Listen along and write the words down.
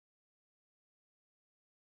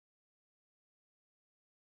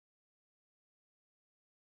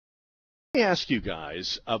me ask you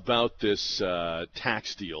guys about this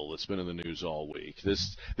tax deal that's been in the news all week.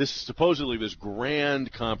 This supposedly this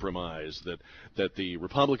grand compromise that the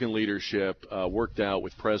Republican leadership worked out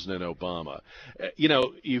with President Obama.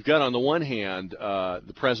 You've got on the one hand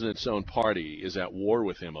the president's own party is at war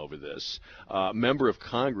with him over this. Member of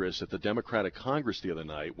Congress at the Democratic Congress the other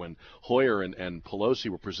night, when Hoyer and Pelosi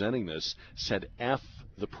were presenting this, said "F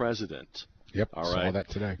the president." Yep, all saw right. that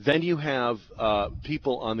today. Then you have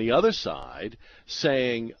people on the other side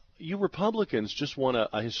saying, you Republicans just want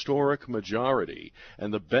a historic majority,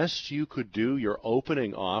 and the best you could do, your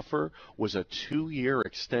opening offer, was a 2-year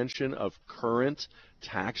extension of current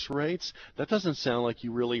tax rates. That doesn't sound like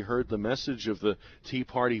you really heard the message of the Tea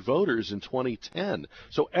Party voters in 2010.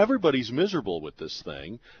 So everybody's miserable with this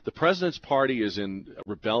thing. The president's party is in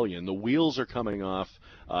rebellion. The wheels are coming off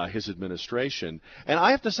his administration. And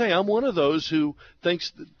I have to say, I'm one of those who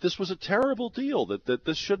thinks that this was a terrible deal, that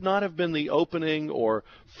this should not have been the opening or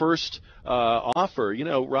first offer. You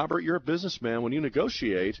know, Robert, you're a businessman. When you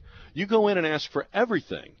negotiate, you go in and ask for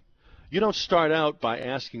everything. You don't start out by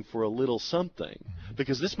asking for a little something,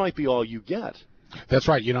 because this might be all you get. That's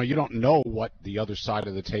right. You know, you don't know what the other side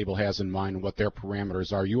of the table has in mind and what their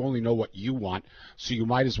parameters are. You only know what you want, so you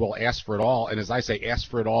might as well ask for it all. And as I say, ask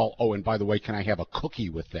for it all. Oh, and by the way, can I have a cookie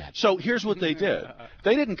with that? So here's what they did.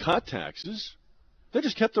 They didn't cut taxes. They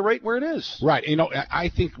just kept the rate where it is. Right. You know, I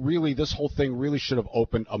think really this whole thing really should have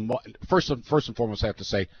opened first and foremost, I have to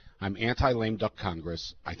say, I'm anti-lame duck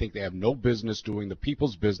Congress. I think they have no business doing the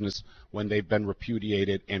people's business when they've been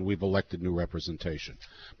repudiated and we've elected new representation.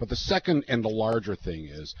 But the second and the larger thing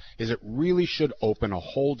is it really should open a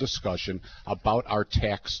whole discussion about our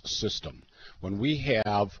tax system. When we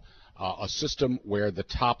have a system where the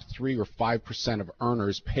top 3 or 5% of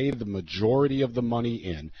earners pay the majority of the money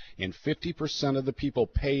in, and 50% of the people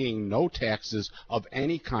paying no taxes of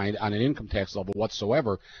any kind on an income tax level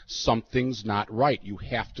whatsoever, something's not right. You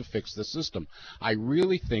have to fix the system. I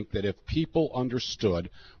really think that if people understood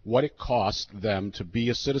what it costs them to be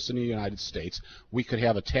a citizen of the United States, we could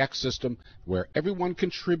have a tax system where everyone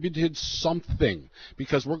contributed something,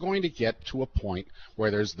 because we're going to get to a point where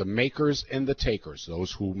there's the makers and the takers,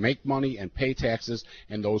 those who make money and pay taxes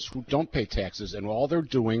and those who don't pay taxes, and all they're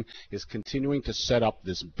doing is continuing to set up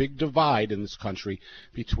this big divide in this country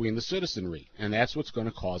between the citizenry, and that's what's going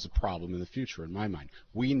to cause a problem in the future, in my mind.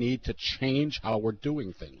 We need to change how we're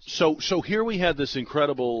doing things. So here we had this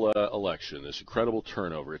incredible election, this incredible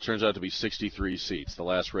turnover. It turns out to be 63 seats. The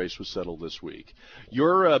last race was settled this week.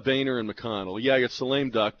 You're Boehner and McConnell. Yeah, it's the lame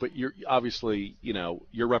duck, but you're obviously,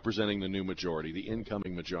 you're representing the new majority, the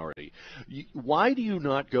incoming majority. Why do you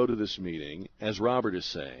not go to this meeting, as Robert is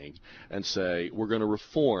saying, and say, we're going to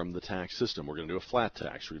reform the tax system. We're going to do a flat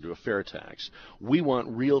tax. We're going to do a fair tax. We want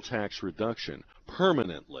real tax reduction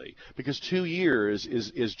permanently, because 2 years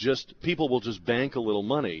is just, people will just bank a little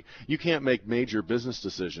money. You can't make major business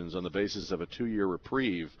decisions on the basis of a 2-year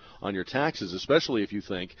reprieve on your taxes, especially if you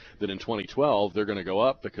think that in 2012 they're going to go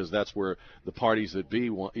up, because that's where the parties that be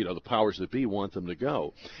want, the powers that be want them to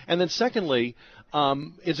go. And then secondly,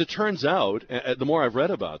 as it turns out, the more I've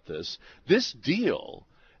read about this deal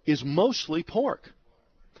is mostly pork.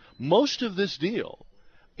 Most of this deal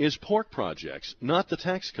is pork projects, not the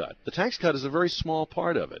tax cut. The tax cut is a very small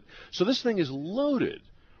part of it. So this thing is loaded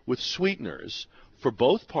with sweeteners for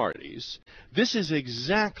both parties. This is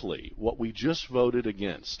exactly what we just voted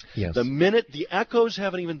against. Yes. The minute the echoes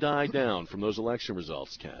haven't even died down from those election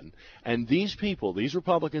results, Ken, and these people, these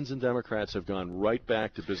Republicans and Democrats, have gone right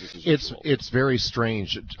back to business as usual. It's very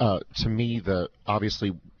strange to me.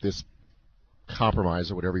 Obviously this compromise,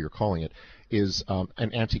 or whatever you're calling it, is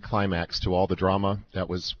an anticlimax to all the drama that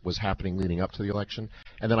was happening leading up to the election.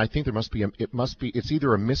 And then I think it's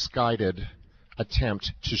either a misguided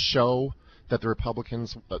attempt to show that the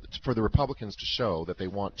Republicans, for the Republicans to show that they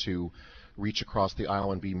want to reach across the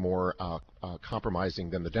aisle and be more compromising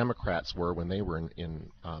than the Democrats were when they were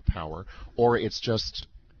in power, or it's just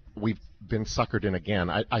we've been suckered in again.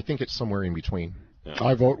 I think it's somewhere in between. Yeah.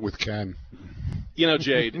 I vote with Ken.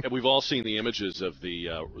 Jade, we've all seen the images of the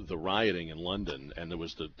rioting in London, and there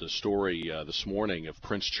was the story this morning of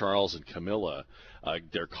Prince Charles and Camilla,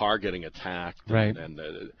 their car getting attacked, right. and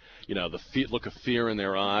the look of fear in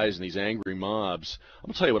their eyes, and these angry mobs. I'm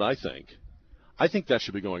going to tell you what I think. I think that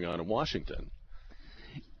should be going on in Washington.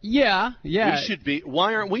 Yeah. We should be.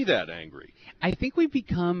 Why aren't we that angry? I think we've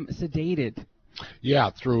become sedated. Yeah,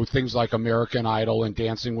 through things like American Idol and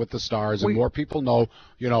Dancing with the Stars, and more people know,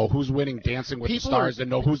 who's winning Dancing with the Stars and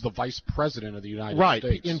know who's the vice president of the United States.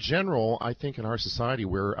 Right. In general, I think in our society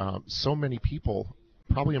where so many people,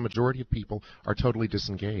 probably a majority of people, are totally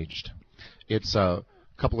disengaged. It's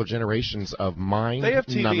couple of generations of mind They have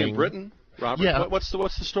TV numbing. in Britain, Robert. Yeah. What's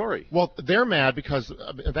the story? Well, they're mad because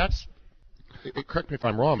correct me if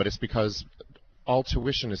I'm wrong, but it's because all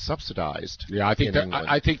tuition is subsidized. Yeah, I think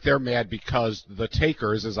I think they're mad because the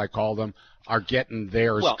takers, as I call them, are getting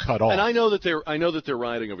theirs cut off. And I know that they're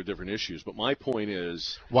rioting over different issues, but my point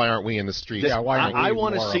is, why aren't we in the streets? Yeah, why aren't we I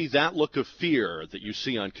want to more see that look of fear that you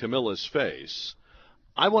see on Camilla's face.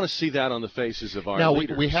 I want to see that on the faces of our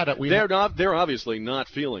leaders. They're obviously not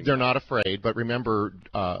feeling. They're not afraid, but remember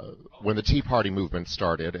when the Tea Party movement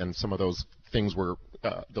started, and some of those things were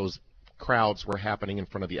those crowds were happening in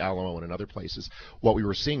front of the Alamo and in other places. What we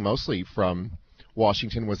were seeing mostly from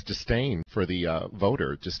Washington was disdain for the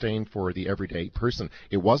voter, disdain for the everyday person.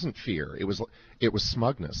 It wasn't fear. It was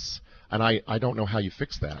smugness. And I don't know how you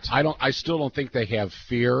fix that. I still don't think they have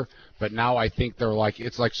fear, but now I think they're like,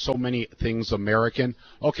 it's like so many things American.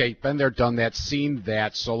 Okay, been there, done that, seen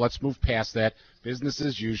that, so let's move past that. Business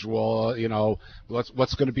as usual,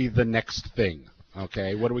 what's going to be the next thing?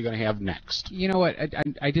 Okay, what are we going to have next? You know what?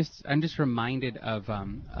 I'm just reminded of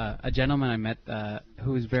a gentleman I met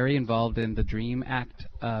who was very involved in the Dream Act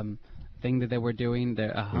thing that they were doing,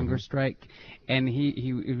 the hunger strike, and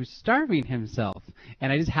he was starving himself.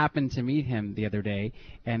 And I just happened to meet him the other day,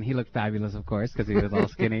 and he looked fabulous, of course, because he was all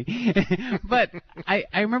skinny. But I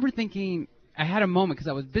remember thinking, I had a moment because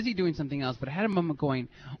I was busy doing something else, but I had a moment going,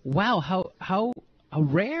 wow, how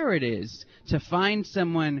rare it is to find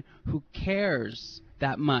someone who cares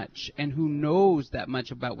that much and who knows that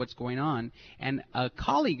much about what's going on. And a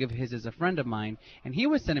colleague of his is a friend of mine, and he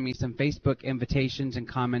was sending me some Facebook invitations and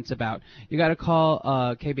comments about, you got to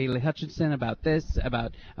call Kay Bailey Hutchinson about this,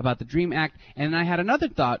 about the Dream Act. And I had another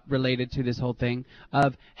thought related to this whole thing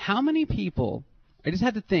of how many people, I just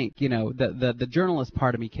had to think, the journalist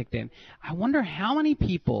part of me kicked in. I wonder how many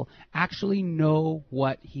people actually know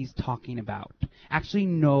what he's talking about, actually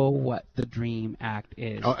know what the Dream Act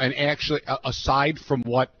is. Oh, and actually, aside from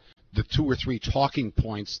what the 2 or 3 talking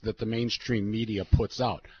points that the mainstream media puts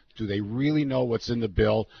out, do they really know what's in the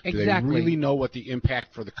bill? Exactly. Do they really know what the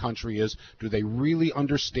impact for the country is? Do they really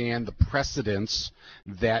understand the precedents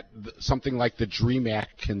that something like the Dream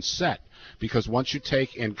Act can set? Because once you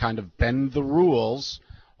take and kind of bend the rules,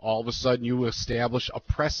 all of a sudden you establish a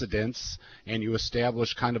precedence and you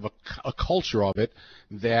establish kind of a culture of it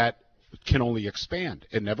that can only expand.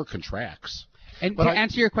 It never contracts. And to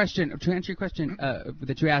answer your question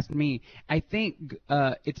that you asked me, I think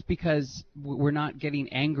it's because we're not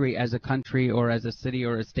getting angry as a country or as a city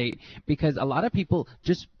or a state, because a lot of people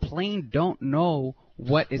just plain don't know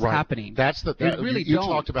what is happening. That's the They really you don't.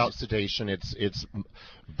 talked about sedation. It's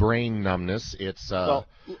brain numbness. It's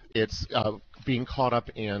being caught up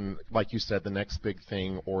in, like you said, the next big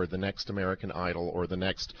thing or the next American Idol or the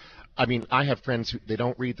next. I mean, I have friends who they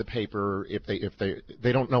don't read the paper if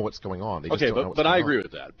they don't know what's going on. They just don't know what's but going I on. agree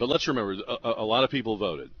with that. But let's remember, a lot of people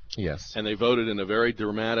voted. Yes. And they voted in a very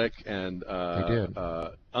dramatic and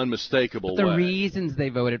unmistakable But the way. reasons they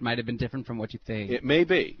voted might have been different from what you think. It may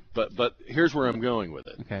be, but here's where I'm going with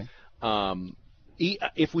it. Okay.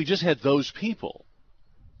 If we just had those people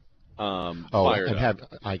fired up,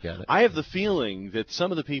 I get it. I have the feeling that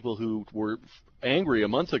some of the people who were angry a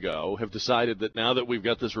month ago have decided that now that we've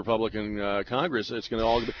got this Republican Congress, it's going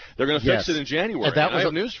to they're going to fix it in January. And I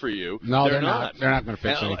have news for you. No, they're not. They're not going to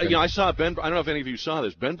fix anything. I saw Ben. I don't know if any of you saw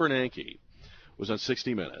this. Ben Bernanke was on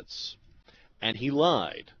 60 Minutes, and he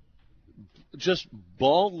lied. Just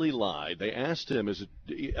baldly lied. They asked him,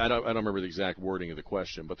 I don't remember the exact wording of the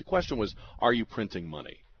question, but the question was, are you printing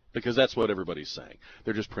money? Because that's what everybody's saying.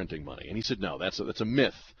 They're just printing money. And he said, no, that's a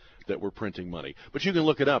myth that we're printing money. But you can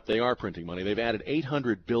look it up. They are printing money. They've added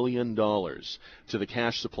 $800 billion to the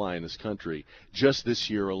cash supply in this country just this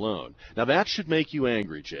year alone. Now, that should make you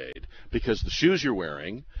angry, Jade, because the shoes you're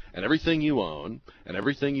wearing and everything you own and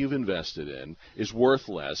everything you've invested in is worth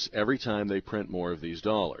less every time they print more of these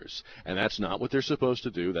dollars. And that's not what they're supposed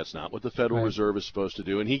to do. That's not what the Federal Reserve is supposed to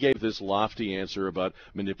do. And he gave this lofty answer about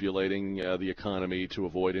manipulating the economy to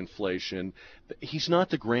avoid inflation. He's not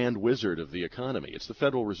the grand wizard of the economy. It's the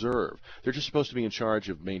Federal Reserve. They're just supposed to be in charge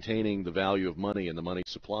of maintaining the value of money and the money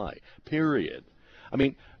supply, period. I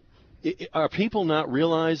mean, are people not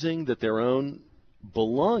realizing that their own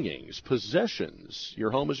belongings, possessions,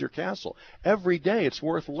 your home is your castle, every day it's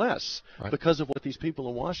worth less because of what these people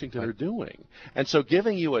in Washington are doing? And so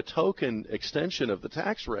giving you a token extension of the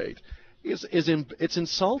tax rate it's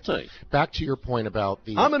insulting. Back to your point about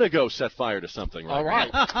the. I'm going to go set fire to something right All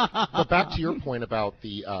right. now. But back to your point about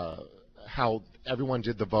the how everyone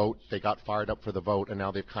did the vote, they got fired up for the vote, and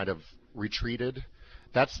now they've kind of retreated.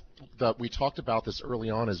 We talked about this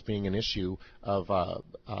early on as being an issue of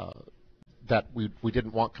that we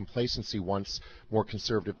didn't want complacency once more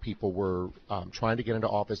conservative people were trying to get into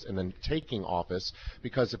office and then taking office,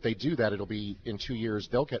 because if they do that, it'll be in 2 years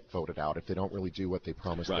they'll get voted out if they don't really do what they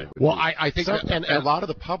promised they would Well, do. I think so, and a lot of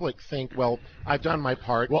the public think, well, I've done my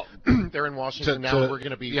part. Well, they're in Washington now. We're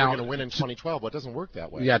going to win in 2012. Well, it doesn't work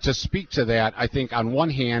that way. Yeah, to speak to that, I think on one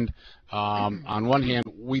hand,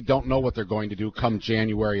 we don't know what they're going to do come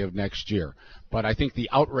January of next year. But I think the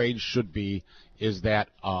outrage should be is that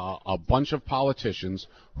a bunch of politicians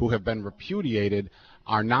who have been repudiated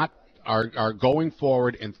are going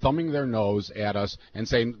forward and thumbing their nose at us and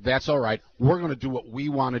saying, that's all right, we're going to do what we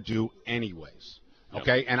want to do anyways.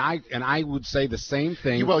 Okay, and I would say the same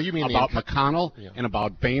thing about McConnell and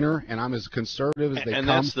about Boehner, and I'm as conservative as they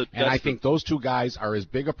come. And I think those two guys are as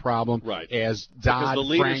big a problem as Dodd,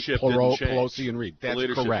 Frank, Pelosi, and Reid. That's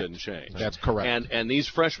correct. Didn't change. That's correct. And these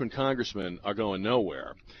freshman congressmen are going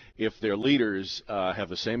nowhere if their leaders have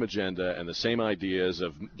the same agenda and the same ideas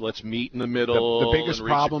of let's meet in the middle. The biggest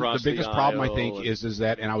problem, I think, is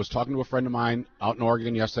that, and I was talking to a friend of mine out in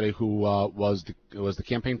Oregon yesterday who was the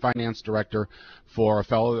campaign finance director for a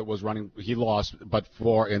fellow that was running. He lost, but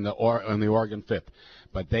in the Oregon 5th.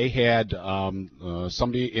 But they had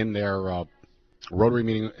somebody in their Rotary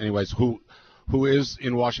meeting, anyways, who is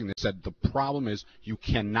in Washington, said the problem is you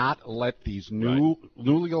cannot let these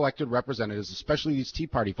newly elected representatives, especially these Tea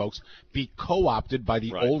Party folks, be co-opted by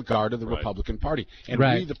the old guard of the Republican Party. And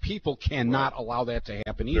we, the people, cannot allow that to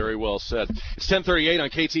happen either. Very well said. It's 10:38 on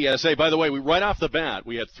KTSA. By the way, right off the bat,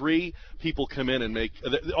 we had 3 people come in and make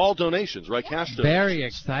all donations, right? Cash donations. Very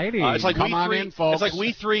exciting. It's like come on in, folks. It's like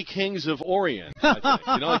we 3 kings of Orient, I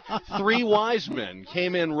think. Like 3 wise men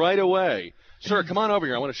came in right away. Sir, come on over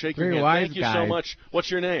here. I want to shake your hand. Thank you so much.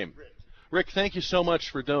 What's your name? Rick, thank you so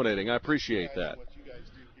much for donating. I appreciate that.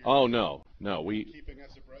 Oh, no. Keeping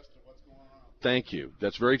us abreast of what's going on. Thank you.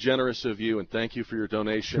 That's very generous of you, and thank you for your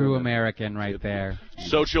donation. True American right there.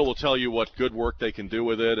 Social will tell you what good work they can do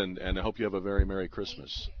with it, and I hope you have a very Merry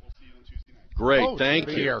Christmas. Great, thank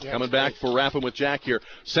you. Coming back for Wrappin' with Jack here.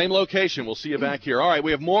 Same location. We'll see you back here. All right,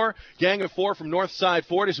 we have more Gang of 4 from Northside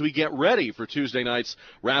Ford as we get ready for Tuesday night's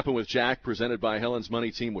Wrappin' with Jack, presented by Helen's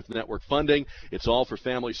Money Team with network funding. It's all for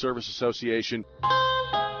Family Service Association.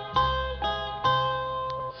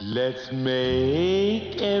 Let's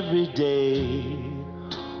make every day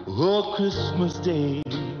a Christmas Day.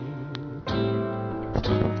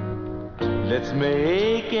 Let's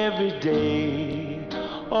make every day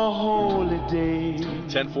a holy day.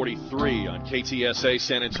 10:43 on KTSA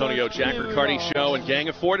San Antonio. Jack Riccardi Show and Gang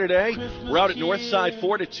of 4 today. We're out at Northside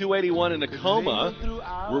Ford at 281 in Tacoma.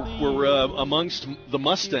 We're amongst the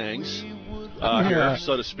Mustangs here,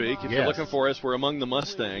 so to speak. If you're looking for us, we're among the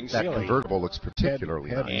Mustangs. That convertible looks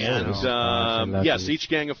particularly nice. And yes, each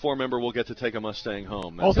Gang of 4 member will get to take a Mustang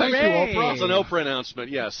home. Thank you, Oprah. It's an Oprah announcement.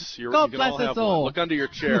 Yes, God bless us all. Look under your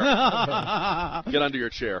chair. Get under your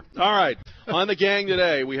chair. All right. On the gang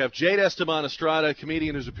today, we have Jade, Esteban, Estrada, a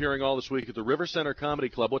comedian who's appearing all this week at the River Center Comedy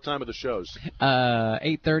Club. What time are the shows?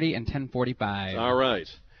 8:30 and 10:45. All right.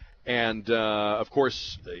 And, of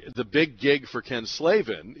course, the big gig for Ken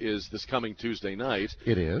Slavin is this coming Tuesday night.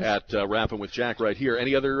 It is. At Wrappin' with Jack right here.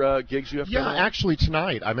 Any other gigs you have coming up? Actually,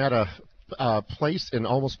 tonight I'm at a place in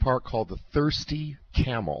Olmos Park called the Thirsty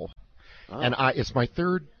Camel. Oh. And it's my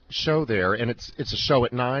 3rd show there, and it's a show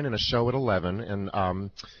at 9 and a show at 11.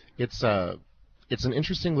 And it's an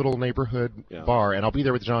interesting little neighborhood bar, and I'll be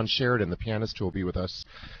there with John Sheridan, the pianist, who will be with us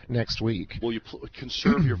next week. Will you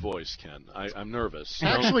conserve your voice, Ken? I'm nervous.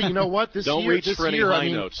 Actually, you know what? Don't reach for any high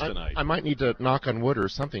notes tonight. I might need to knock on wood or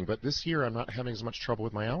something, but this year I'm not having as much trouble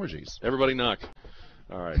with my allergies. Everybody knock.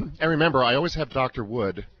 All right. And remember, I always have Dr.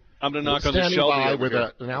 Wood. I'm going to knock on the shelf with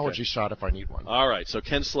an allergy shot if I need one. All right. So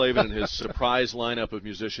Ken Slavin and his surprise lineup of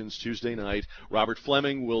musicians Tuesday night. Robert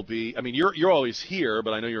Flemming will be. I mean, you're always here,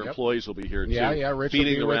 but I know your employees will be here too. Yeah. Rich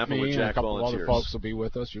feeding will be the Wrappin' with Jack and a couple volunteers. Of other folks will be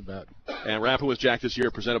with us. You bet. And Wrappin' with Jack this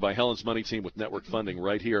year, presented by Helen's Money Team with network funding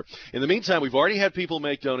right here. In the meantime, we've already had people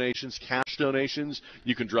make donations, cash donations.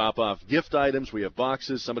 You can drop off gift items. We have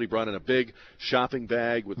boxes. Somebody brought in a big shopping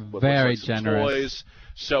bag with very some generous toys.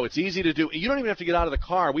 So it's easy to do. You don't even have to get out of the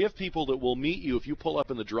car. We have people that will meet you if you pull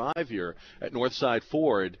up in the drive here at Northside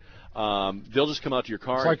Ford. They'll just come out to your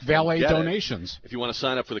car. It's like valet donations. If you want to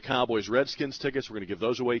sign up for the Cowboys-Redskins tickets, we're going to give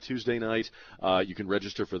those away Tuesday night. You can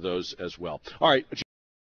register for those as well. All right.